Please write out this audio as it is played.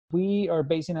We are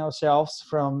basing ourselves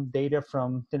from data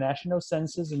from the national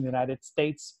census in the United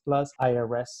States plus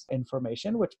IRS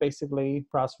information, which basically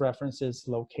cross-references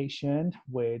location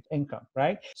with income,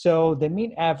 right? So the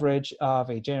mean average of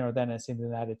a general dentist in the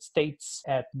United States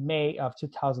at May of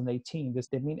 2018,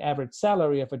 the mean average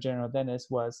salary of a general dentist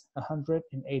was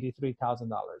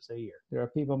 $183,000 a year. There are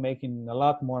people making a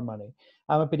lot more money.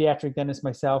 I'm a pediatric dentist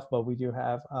myself, but we do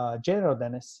have general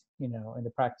dentists, in the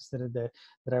practice that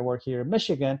I work here in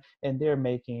Michigan, and they're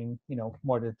making,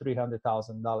 more than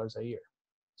 $300,000 a year.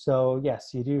 So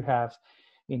yes, you do have,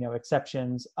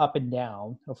 exceptions up and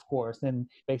down, of course. And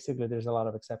basically there's a lot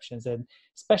of exceptions. And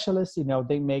specialists,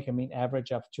 they make a mean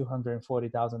average of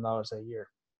 $240,000 a year.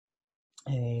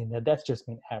 And that's just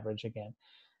mean average again.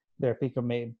 There are people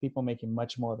making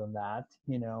much more than that.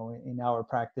 In our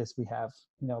practice, we have,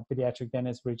 pediatric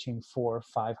dentists reaching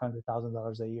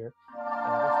 $400,000-$500,000 a year.